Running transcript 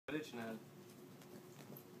kitchen at?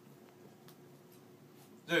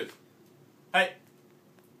 Zeus. Hey.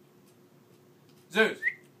 Zeus.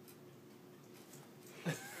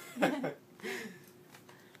 What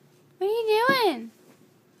are you doing?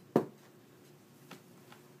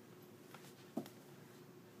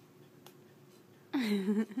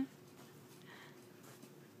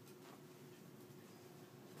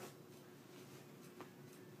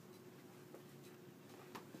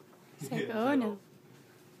 He's like, oh no.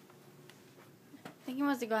 I think he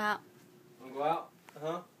wants to go out. Wanna go out?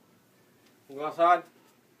 Uh-huh. Wanna go outside?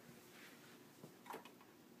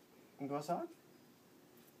 Wanna go outside?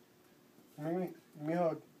 Give me a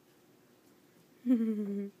hug.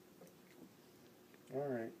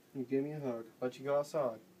 Alright, you give me a hug. Let you go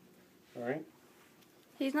outside. Alright?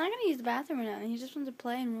 He's not going to use the bathroom or nothing. He just wants to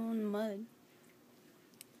play and roll in the mud.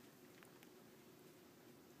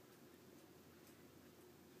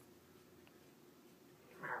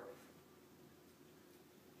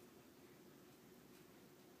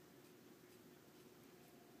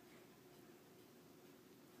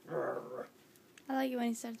 I like it when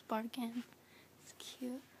he starts barking. It's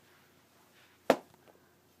cute.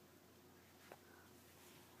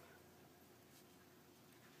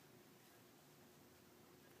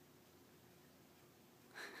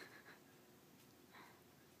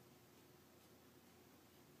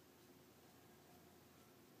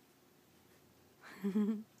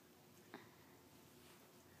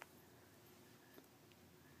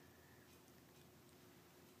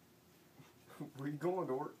 Where you going,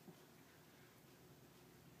 Dort?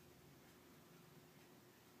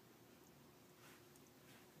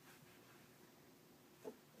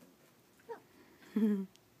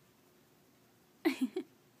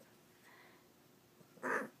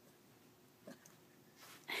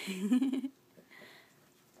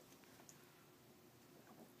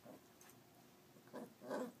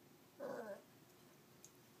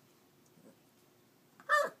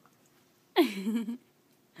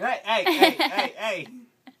 Hey!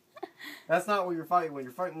 That's not what you're fighting with.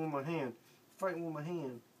 You're fighting with my hand. Fighting with my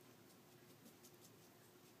hand.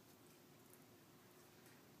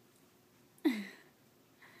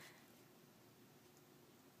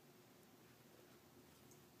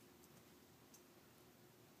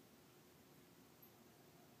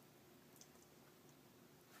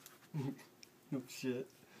 Oh shit.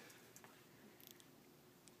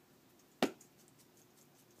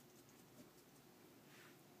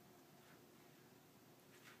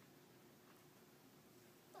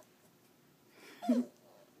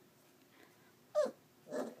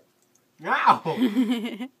 Ow!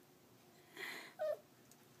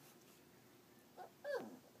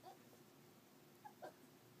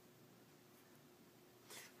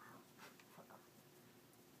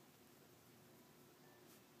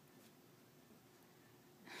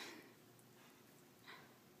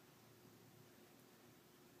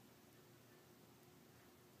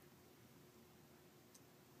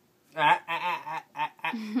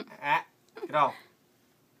 Get off.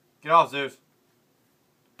 Get off, Zeus.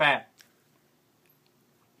 Bad.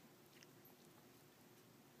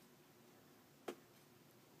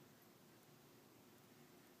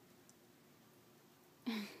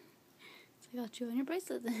 I got you on your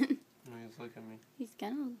bracelet then. He's looking at me. He's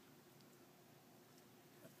gonna.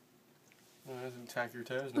 He doesn't attack your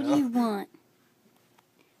toes now. What do you want?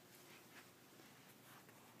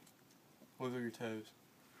 Wiggle your toes.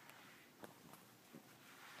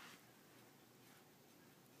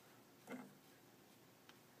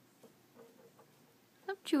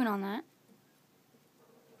 Stop chewing on that.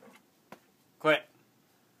 Quit.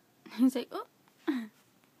 He's like, oh.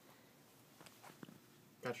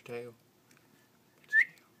 Got your tail.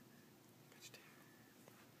 Got your tail.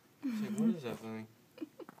 Say, what is that thing?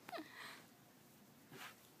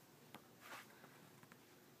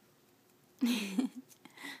 I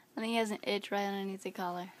think he has an itch right underneath the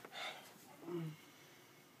collar.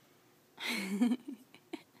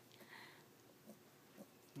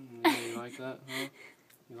 Yeah, you like that, huh?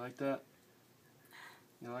 You like that?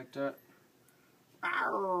 You like that?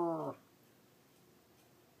 Ow!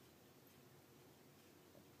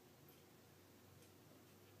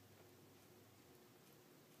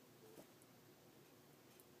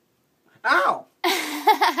 Ow!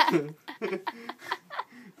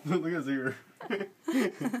 Look at his ear.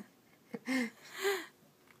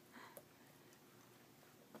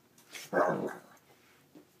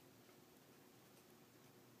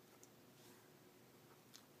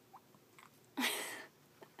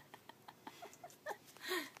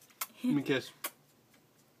 Give me a kiss.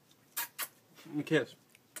 Give me a kiss.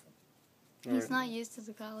 He's not used to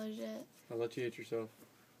the collars yet. I'll let you hit yourself.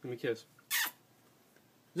 Give me a kiss.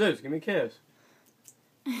 Zeus, give me a kiss.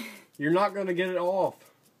 You're not going to get it off.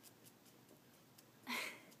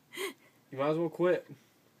 You might as well quit.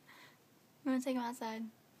 I'm gonna take him outside.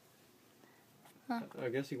 Huh? I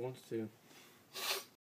guess he wants to.